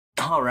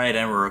Alright,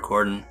 and we're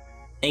recording.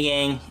 Hey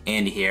gang,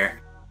 Andy here.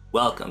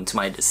 Welcome to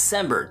my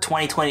December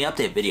 2020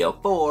 update video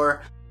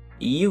for,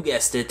 you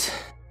guessed it,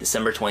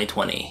 December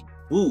 2020.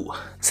 Woo!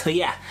 So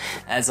yeah,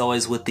 as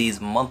always with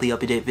these monthly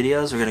update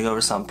videos, we're gonna go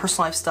over some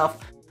personal life stuff,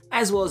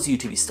 as well as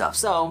YouTube stuff.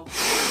 So,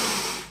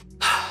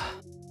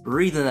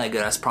 breathing that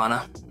good ass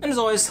prana. And as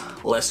always,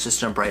 let's just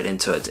jump right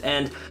into it.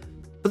 And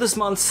for this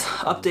month's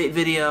update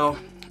video,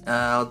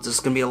 there's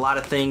gonna be a lot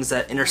of things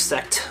that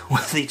intersect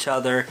with each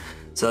other.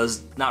 So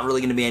there's not really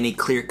going to be any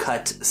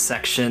clear-cut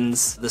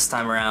sections this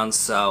time around,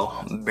 so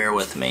bear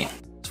with me.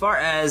 As far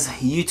as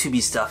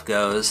YouTube stuff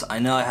goes, I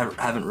know I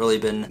haven't really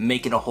been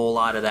making a whole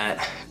lot of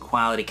that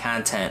quality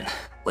content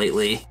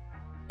lately,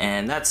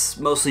 and that's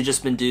mostly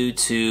just been due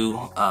to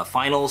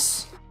final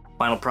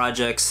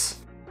projects,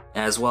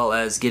 as well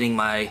as getting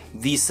my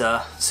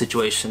visa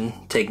situation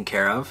taken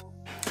care of.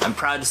 I'm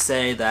proud to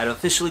say that I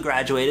officially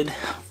graduated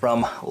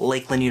from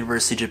Lakeland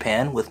University,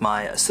 Japan with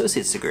my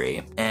associate's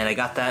degree. And I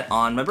got that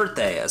on my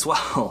birthday as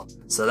well.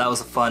 So that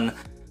was a fun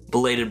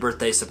belated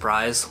birthday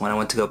surprise when I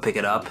went to go pick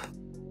it up.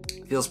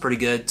 It feels pretty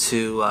good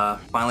to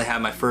finally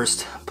have my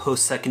first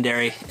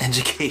post-secondary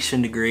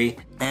education degree.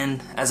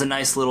 And as a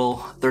nice little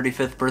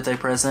 35th birthday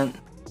present,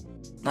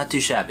 not too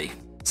shabby.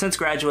 Since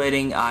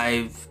graduating,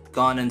 I've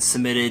gone and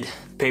submitted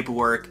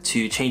paperwork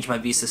to change my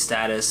visa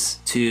status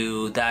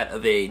to that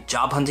of a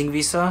job hunting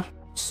visa.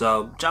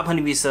 So job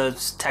hunting visa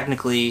is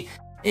technically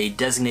a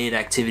designated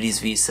activities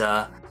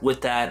visa.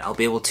 With that, I'll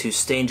be able to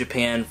stay in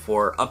Japan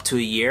for up to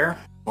a year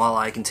while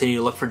I continue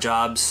to look for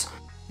jobs,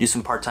 do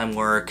some part-time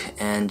work,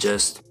 and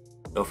just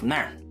go from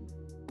there.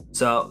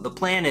 So the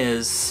plan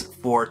is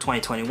for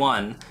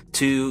 2021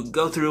 to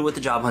go through with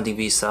the job hunting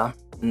visa.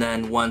 And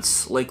then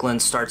once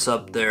Lakeland starts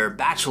up their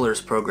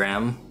bachelor's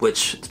program,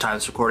 which at the time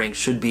of this recording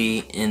should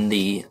be in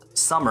the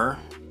summer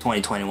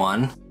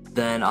 2021,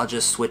 then I'll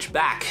just switch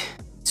back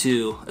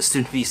to a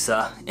student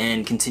visa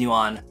and continue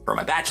on for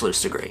my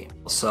bachelor's degree.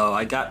 So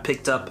I got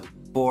picked up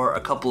for a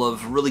couple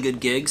of really good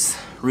gigs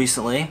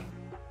recently.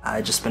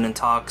 I've just been in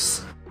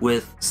talks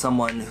with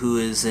someone who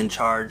is in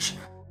charge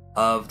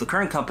of the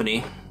current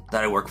company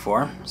that I work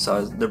for.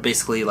 So they're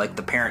basically like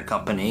the parent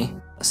company,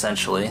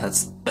 essentially.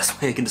 That's the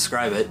best way I can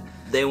describe it.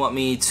 They want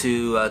me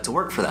to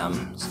work for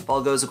them. So if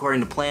all goes according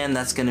to plan,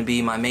 that's going to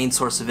be my main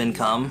source of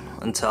income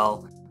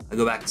until I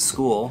go back to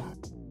school.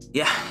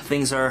 Yeah,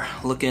 things are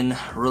looking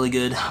really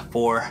good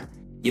for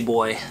your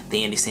boy,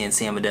 the Andy San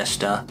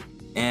Samadeshta.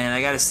 And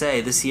I gotta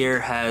say, this year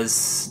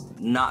has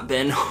not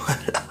been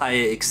what I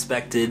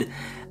expected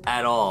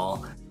at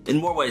all. In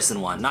more ways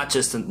than one, not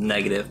just in the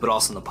negative, but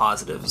also in the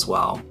positive as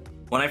well.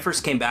 When I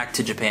first came back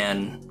to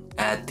Japan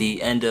at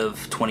the end of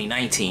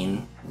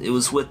 2019, it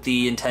was with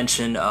the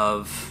intention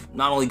of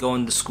not only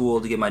going to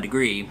school to get my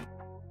degree,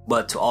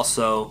 but to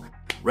also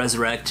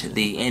resurrect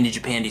the Andy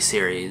Japandy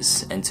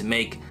series and to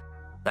make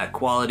that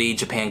quality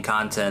Japan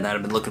content that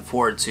I've been looking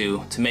forward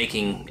to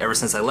making ever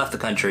since I left the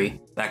country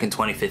back in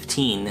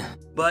 2015.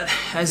 But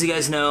as you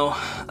guys know,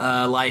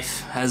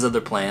 life has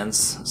other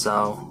plans,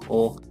 so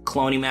old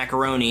Cloney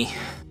Macaroni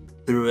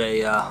threw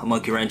a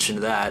monkey wrench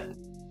into that.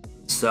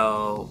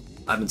 So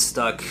I've been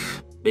stuck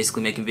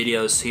basically making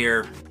videos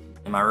here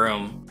in my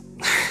room.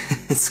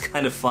 It's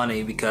kind of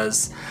funny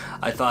because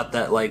I thought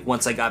that like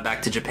once I got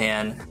back to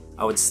Japan,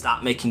 I would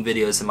stop making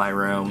videos in my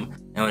room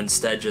and would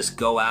instead just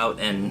go out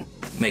and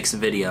make some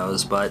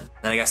videos. But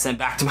then I got sent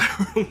back to my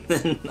room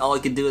and all I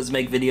could do is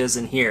make videos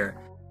in here.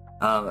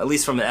 At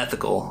least from an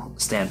ethical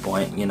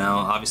standpoint, you know.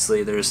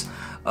 Obviously there's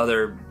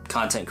other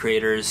content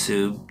creators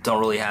who don't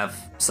really have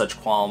such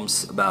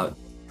qualms about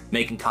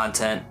making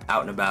content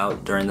out and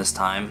about during this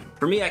time.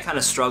 For me, I kind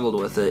of struggled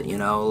with it, you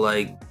know,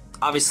 like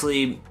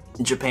obviously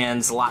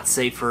Japan's a lot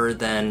safer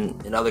than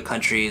in other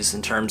countries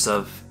in terms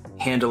of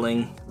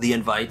handling the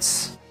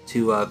invites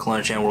to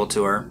Kelowna Chan World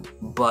Tour,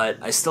 but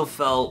I still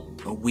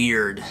felt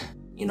weird,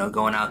 you know,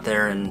 going out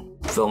there and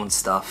filming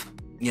stuff,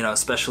 you know,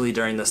 especially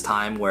during this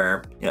time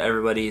where, you know,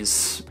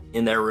 everybody's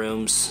in their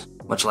rooms,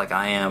 much like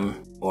I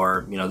am,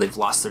 or, you know, they've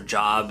lost their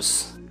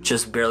jobs,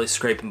 just barely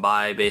scraping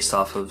by based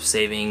off of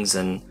savings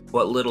and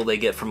what little they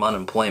get from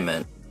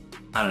unemployment.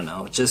 I don't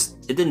know,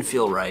 it didn't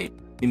feel right.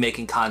 Be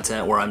making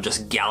content where I'm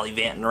just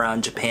gallivanting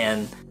around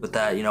Japan with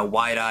that, you know,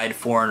 wide-eyed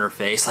foreigner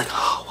face, like,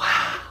 oh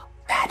wow,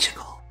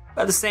 magical.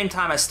 But at the same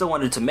time, I still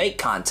wanted to make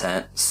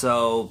content,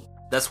 so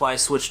that's why I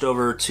switched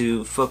over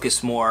to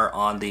focus more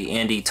on the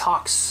Andy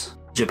Talks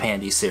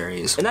Japandy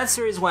series. And that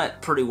series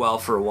went pretty well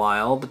for a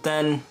while, but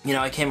then, you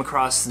know, I came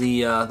across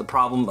the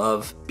problem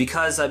of,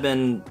 because I've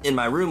been in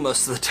my room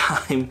most of the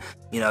time,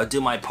 you know, do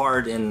my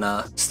part in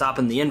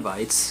stopping the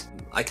invites,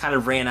 I kind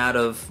of ran out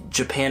of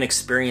Japan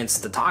experience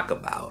to talk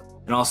about.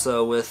 And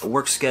also with a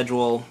work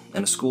schedule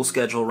and a school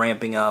schedule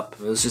ramping up,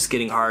 it was just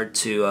getting hard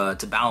to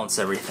balance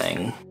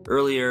everything.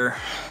 Earlier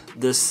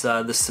this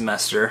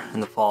semester in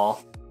the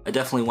fall, I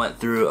definitely went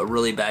through a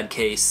really bad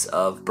case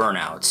of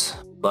burnout,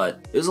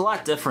 but it was a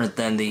lot different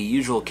than the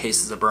usual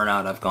cases of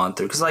burnout I've gone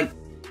through. Cause like,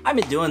 I've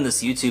been doing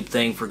this YouTube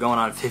thing for going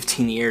on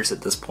 15 years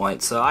at this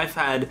point, so I've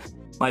had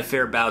my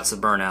fair bouts of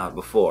burnout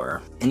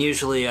before. And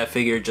usually I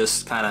figure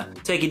just kind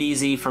of take it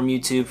easy from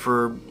YouTube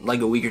for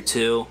like a week or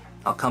two.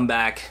 I'll come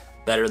back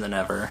better than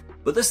ever.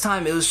 But this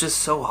time it was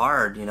just so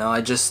hard, you know,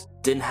 I just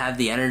didn't have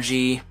the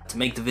energy to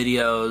make the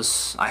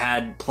videos. I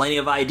had plenty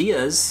of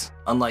ideas,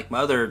 unlike my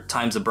other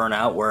times of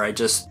burnout where I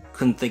just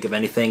couldn't think of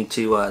anything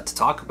to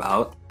talk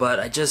about. But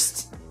I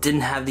just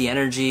didn't have the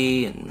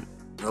energy, and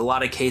in a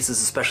lot of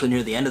cases, especially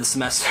near the end of the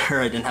semester,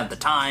 I didn't have the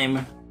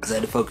time because I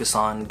had to focus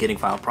on getting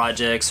final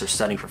projects or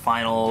studying for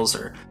finals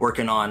or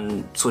working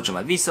on switching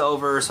my visa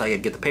over so I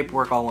could get the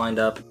paperwork all lined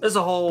up. There's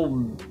a whole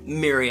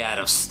myriad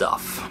of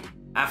stuff.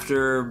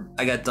 After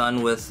I got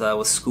done with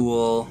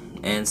school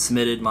and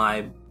submitted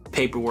my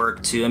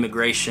paperwork to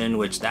immigration,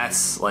 which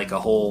that's like a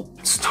whole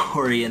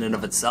story in and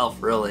of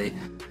itself, really,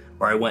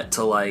 where I went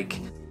to like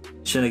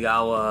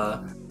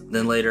Shinagawa,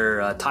 then later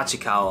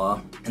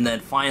Tachikawa, and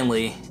then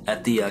finally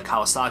at the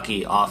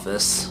Kawasaki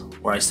office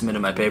where I submitted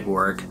my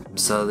paperwork.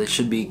 So they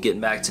should be getting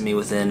back to me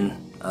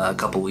within a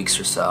couple weeks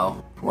or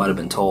so, from what I've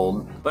been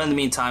told. But in the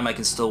meantime, I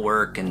can still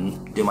work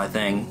and do my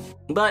thing.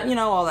 But you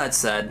know, all that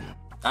said,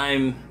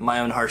 I'm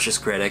my own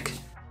harshest critic.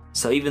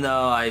 So even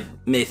though I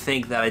may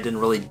think that I didn't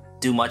really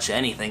do much of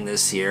anything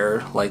this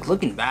year, like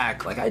looking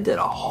back, like I did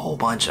a whole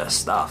bunch of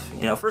stuff.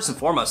 You know, first and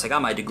foremost, I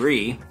got my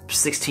degree.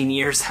 16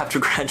 years after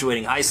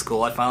graduating high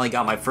school, I finally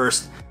got my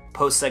first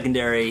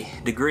post-secondary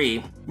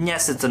degree.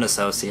 Yes, it's an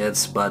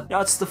associate's, but you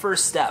know, it's the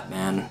first step,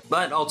 man.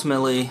 But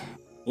ultimately,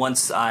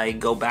 once I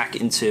go back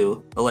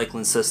into the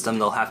Lakeland system,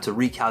 they'll have to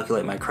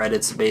recalculate my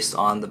credits based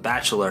on the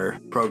bachelor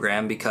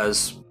program,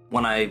 because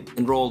when I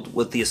enrolled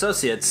with the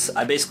associates,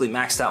 I basically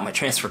maxed out my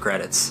transfer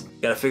credits.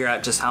 Gotta figure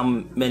out just how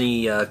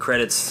many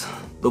credits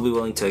they'll be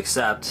willing to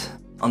accept.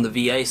 On the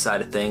VA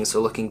side of things,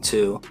 they're looking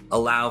to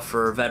allow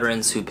for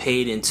veterans who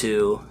paid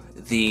into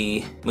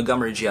the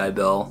Montgomery GI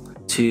Bill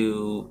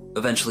to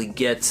eventually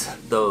get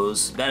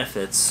those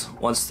benefits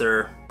once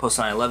their post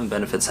 9/11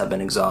 benefits have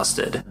been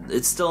exhausted.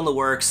 It's still in the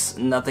works,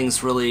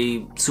 nothing's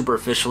really super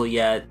official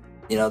yet.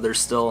 You know, they're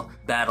still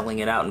battling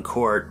it out in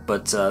court,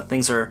 but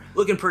things are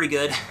looking pretty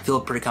good. I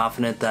feel pretty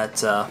confident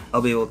that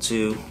I'll be able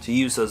to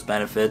use those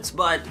benefits,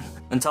 but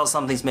until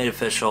something's made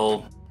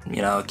official,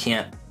 you know, I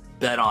can't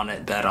bet on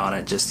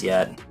it just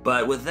yet.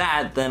 But with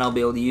that, then I'll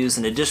be able to use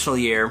an additional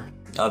year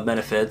of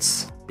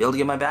benefits, be able to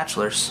get my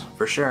bachelor's,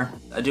 for sure.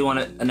 I do want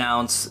to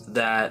announce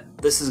that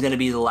this is going to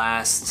be the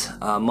last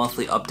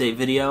monthly update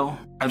video.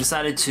 I've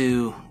decided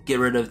to get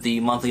rid of the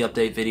monthly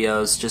update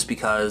videos just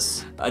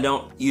because I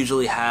don't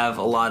usually have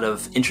a lot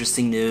of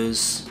interesting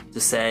news to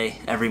say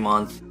every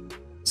month.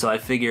 So I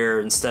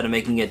figure instead of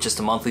making it just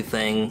a monthly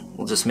thing,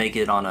 we'll just make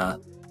it on a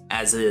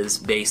as-is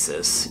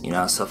basis, you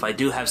know? So if I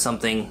do have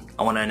something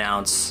I want to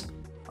announce,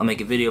 I'll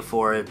make a video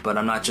for it, but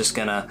I'm not just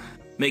gonna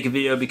make a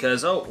video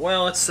because, oh,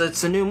 well,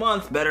 it's a new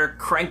month, better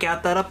crank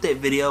out that update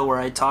video where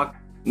I talk,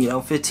 you know,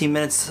 15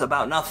 minutes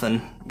about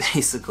nothing,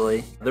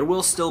 basically. There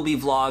will still be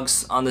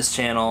vlogs on this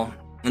channel.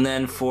 And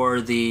then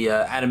for the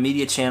Adam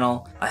Media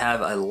channel, I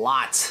have a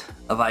lot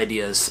of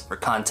ideas for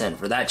content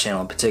for that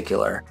channel in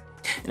particular.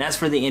 And as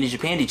for the Andy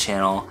Japandy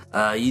channel,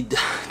 you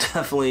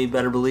definitely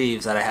better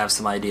believe that I have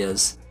some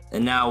ideas.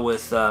 And now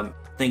with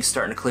things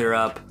starting to clear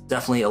up,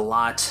 definitely a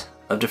lot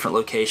of different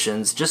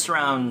locations just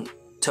around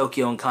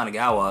Tokyo and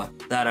Kanagawa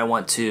that I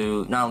want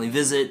to not only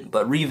visit,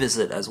 but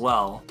revisit as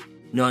well.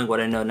 Knowing what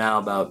I know now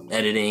about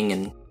editing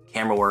and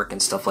camera work and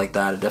stuff like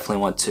that, I definitely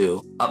want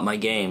to up my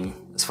game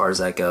as far as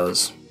that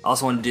goes. I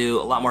also want to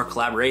do a lot more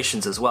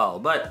collaborations as well,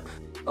 but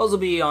those will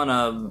be on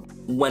a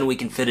when we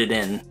can fit it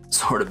in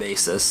sort of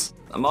basis.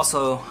 I'm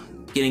also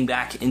getting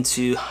back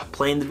into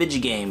playing the video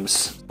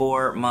games.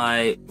 For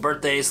my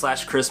birthday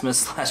 /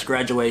 Christmas /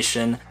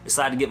 graduation,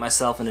 decided to get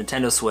myself a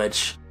Nintendo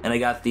Switch, and I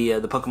got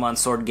the Pokemon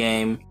Sword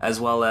game as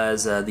well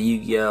as the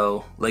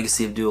Yu-Gi-Oh!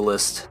 Legacy of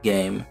Duelist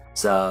game.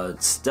 So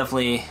it's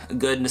definitely a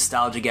good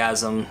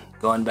nostalgia-gasm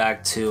going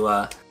back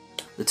to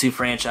the two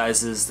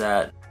franchises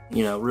that,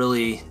 you know,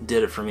 really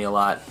did it for me a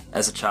lot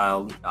as a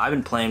child. I've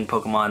been playing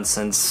Pokemon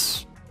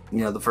since, you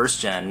know, the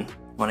first gen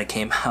when it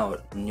came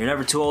out. And you're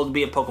never too old to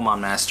be a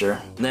Pokemon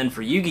master. And then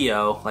for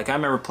Yu-Gi-Oh, like I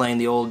remember playing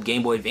the old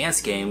Game Boy Advance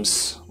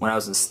games when I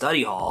was in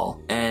study hall,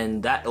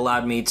 and that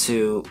allowed me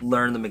to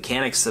learn the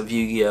mechanics of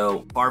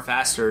Yu-Gi-Oh far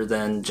faster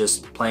than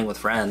just playing with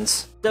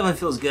friends. Definitely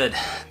feels good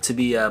to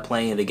be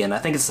playing it again. I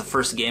think it's the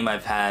first game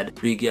I've had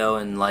Yu-Gi-Oh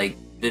in like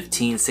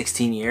 15,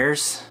 16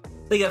 years.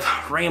 I think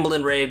I've rambled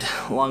and raved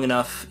long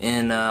enough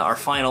in our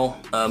final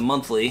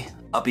monthly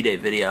update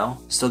video.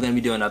 Still going to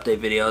be doing update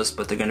videos,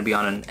 but they're going to be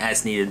on an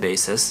as-needed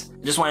basis.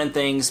 I just want to end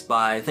things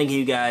by thanking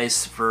you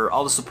guys for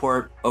all the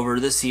support over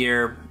this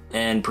year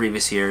and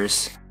previous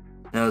years.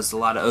 I know there's a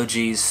lot of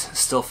OGs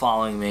still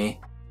following me,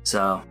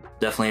 so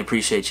definitely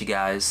appreciate you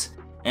guys.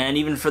 And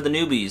even for the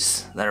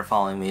newbies that are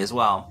following me as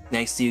well.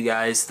 Thanks to you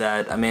guys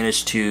that I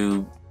managed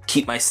to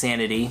keep my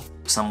sanity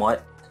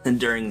somewhat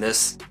during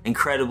this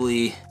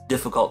incredibly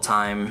difficult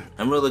time.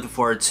 I'm really looking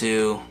forward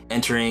to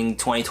entering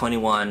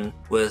 2021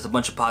 with a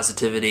bunch of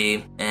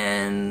positivity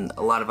and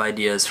a lot of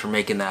ideas for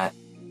making that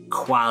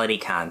quality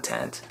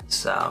content.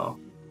 So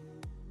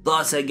With all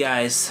that said,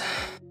 guys,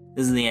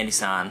 this is the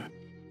Andy-san.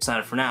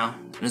 Signing for now,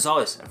 and as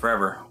always, and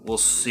forever, we'll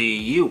see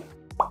you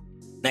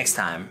next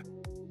time.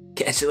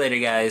 Catch you later,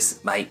 guys.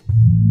 Bye.